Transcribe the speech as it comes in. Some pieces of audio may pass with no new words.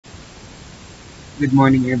Good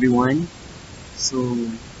morning, everyone. So,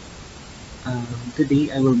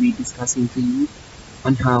 today I will be discussing to you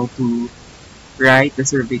on how to write the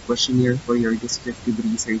survey questionnaire for your descriptive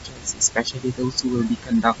researches, especially those who will be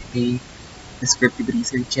conducting descriptive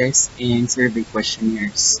researches and survey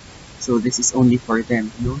questionnaires. So, this is only for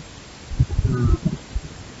them, no? Uh,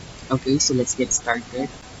 okay, so let's get started.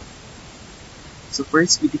 So,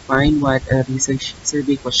 first we define what a research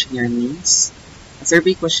survey questionnaire means. A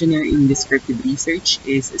survey questionnaire in descriptive research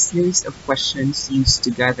is a series of questions used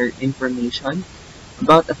to gather information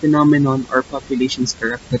about a phenomenon or population's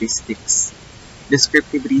characteristics.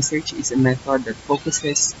 Descriptive research is a method that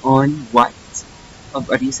focuses on what of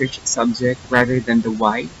a research subject rather than the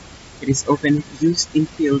why. It is often used in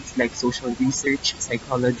fields like social research,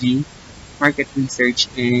 psychology, market research,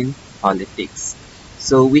 and politics.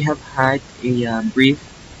 So we have had a brief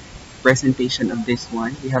presentation of this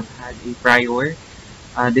one. We have had a prior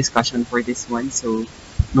discussion for this one. So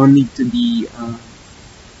no need to be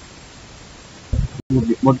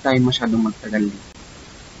wag tayong masyadong magtagal.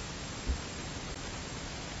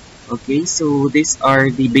 Okay, so these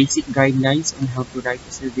are the basic guidelines on how to write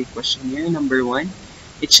a survey questionnaire. Number one,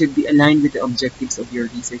 it should be aligned with the objectives of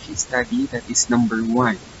your research study. That is number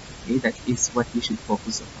one. Okay, that is what you should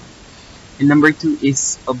focus upon. And number two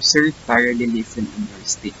is observe parallelism in your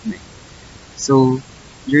statement. So,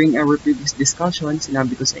 during our previous discussion,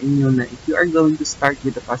 sinabi ko sa inyo na if you are going to start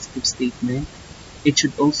with a positive statement, it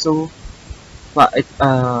should also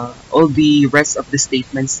all the rest of the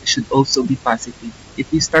statements should also be positive.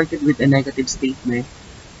 If you started with a negative statement,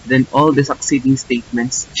 then all the succeeding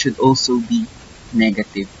statements should also be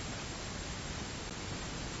negative.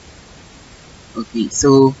 Okay,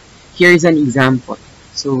 so here is an example.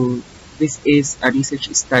 So this is a research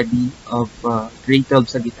study of grade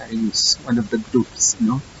 12 Sagittarius, one of the groups,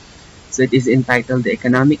 So it is entitled The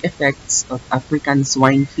Economic Effects of African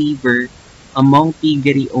Swine Fever Among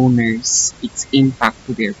Piggery Owners, Its Impact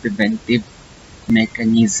to Their Preventive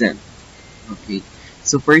Mechanism. Okay.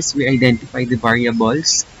 So first, we identify the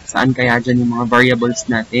variables. Saan kaya dyan yung mga variables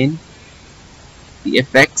natin? The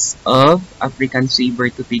effects of African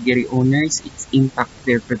fever to piggery owners, its impact to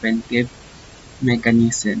their preventive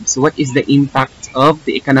mechanism. So what is the impact of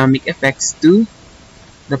the economic effects to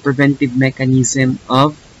the preventive mechanism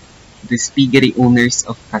of the piggery owners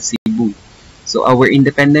of Kasibu? So our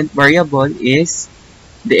independent variable is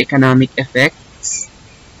the economic effects,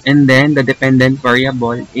 and then the dependent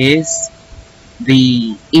variable is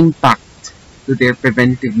the impact to their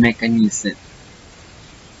preventive mechanism.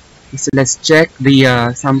 So let's check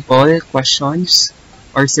the sample questions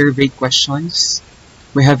or survey questions.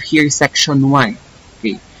 We have here section 1.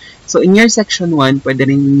 Okay. So in your section 1, pwede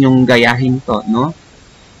rin yung gayahin to, no?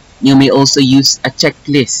 You may also use a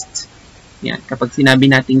checklist. Yan. Kapag sinabi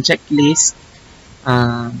nating checklist,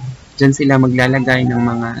 dyan sila maglalagay ng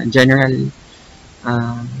mga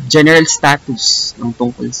general status ng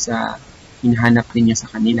tungkol sa hinahanap ninyo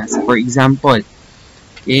sa kanila. So for example,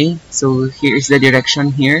 okay, so here is the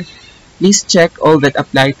direction here. Please check all that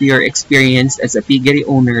apply to your experience as a piggery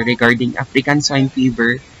owner regarding African swine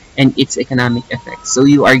fever and its economic effects. So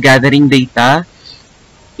you are gathering data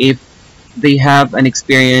if they have an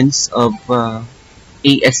experience of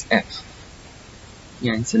ASF.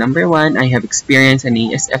 Yan. So number 1, I have experienced an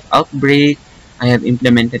ASF outbreak. I have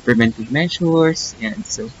implemented preventive measures. Yan.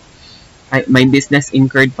 So my business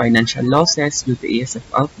incurred financial losses due to ASF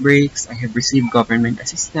outbreaks. I have received government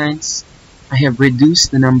assistance. I have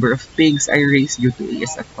reduced the number of pigs I raised due to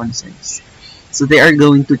ASF concerns. So they are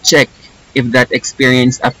going to check if that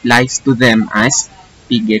experience applies to them as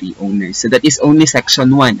piggery owners. So that is only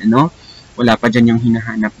section 1, ano? Wala pa dyan yung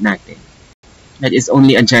hinahanap natin. That is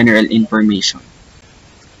only a general information.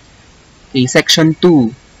 Okay, section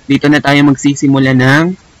 2. Dito na tayo magsisimula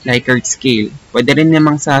ng Likert scale. Pwede rin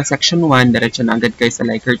namang sa section 1, diretso na agad kayo sa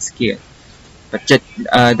Likert scale. But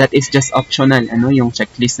that is just optional, yung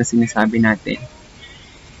checklist na sinasabi natin.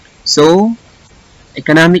 So,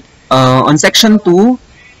 on section 2,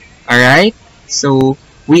 alright, so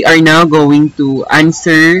we are now going to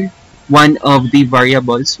answer one of the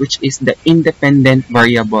variables, which is the independent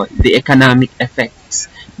variable, the economic effects.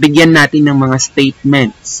 Bigyan natin ng mga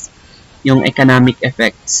statements, yung economic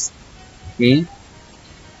effects. Okay?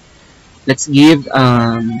 Let's give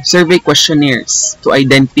survey questionnaires to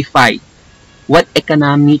identify what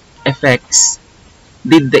economic effects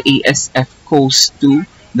did the ASF cause to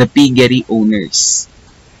the piggery owners?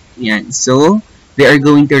 Yan. So, they are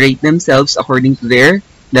going to rate themselves according to their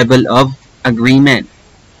level of agreement.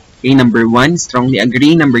 Okay, number 1, strongly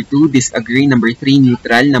agree. Number 2, disagree. Number 3,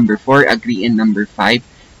 neutral. Number 4, agree. And number 5,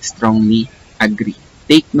 strongly agree.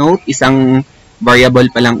 Take note, isang variable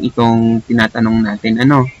pa lang itong tinatanong natin.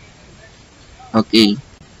 Ano? Okay.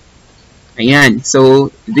 Ayan. So,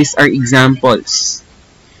 these are examples.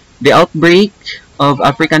 The outbreak of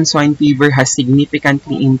African swine fever has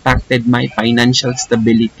significantly impacted my financial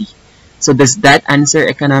stability. So, does that answer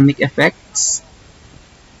economic effects?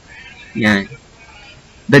 Yan.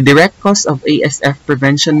 The direct cost of ASF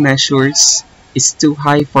prevention measures is too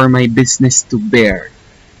high for my business to bear.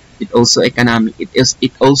 It also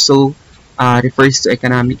refers to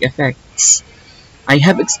economic effects. I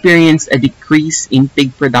have experienced a decrease in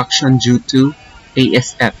pig production due to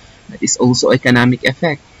ASF. That is also economic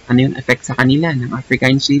effect. Ano yung effect sa kanila ng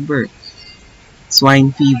African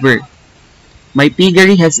swine fever? My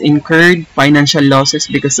piggery has incurred financial losses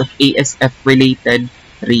because of ASF-related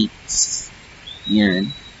rates.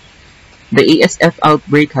 Yan. The ASF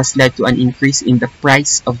outbreak has led to an increase in the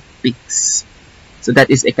price of pigs. So that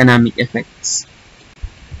is economic effects.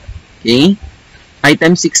 Okay?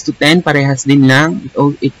 Item 6 to 10, parehas din lang.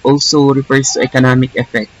 It also refers to economic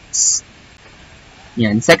effects.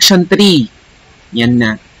 Yan. Section 3. Yan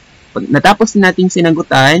na. Pag natapos nating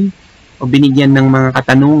sinagutan o binigyan ng mga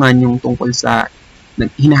katanungan yung tungkol sa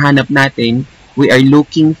hinahanap natin, we are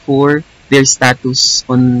looking for their status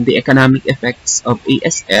on the economic effects of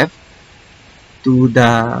ASF to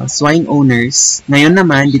the swine owners. Ngayon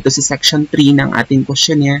naman, dito sa section 3 ng ating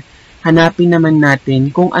questionnaire, hanapin naman natin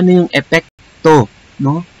kung ano yung epekto,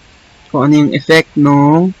 no? Kung ano yung effect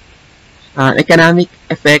ng economic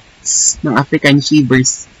effects ng African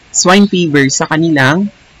swine fever sa kanilang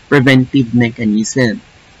preventive mechanism.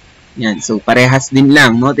 Yan. So, parehas din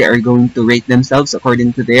lang, no? They are going to rate themselves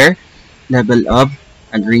according to their level of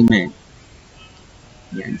agreement.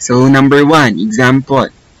 Yan. So, number 1,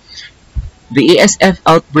 example. The ASF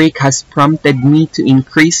outbreak has prompted me to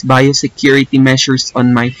increase biosecurity measures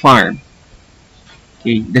on my farm.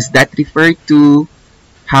 Okay, does that refer to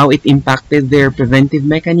how it impacted their preventive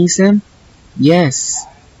mechanism? Yes.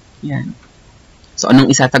 Yan. So,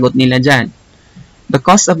 anong isasagot nila dyan? The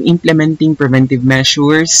cost of implementing preventive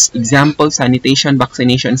measures, example, sanitation,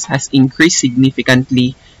 vaccinations, has increased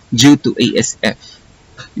significantly due to ASF.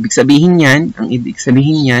 Ibig sabihin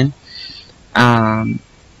yan,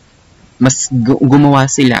 mas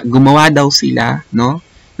gumawa daw sila, no,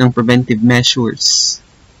 ng preventive measures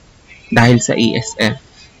dahil sa ASF.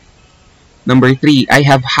 Number 3, I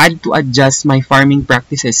have had to adjust my farming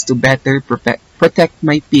practices to better protect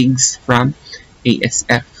my pigs from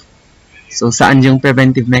ASF. So, saan yung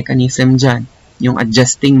preventive mechanism dyan? Yung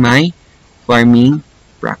adjusting my farming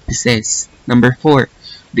practices. Number 4,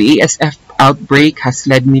 the ASF outbreak has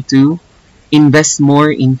led me to invest more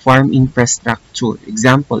in farm infrastructure.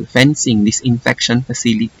 Example, fencing, disinfection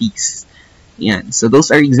facilities. Yan. So, those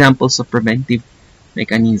are examples of preventive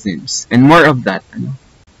mechanisms. And more of that.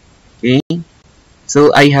 Okay?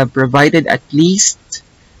 So, I have provided at least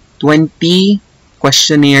 20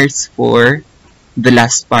 questionnaires for the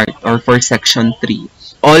last part or for section 3.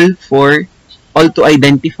 All to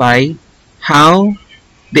identify how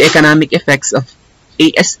the economic effects of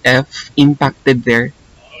ASF impacted their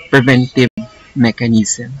preventive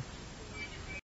mechanism.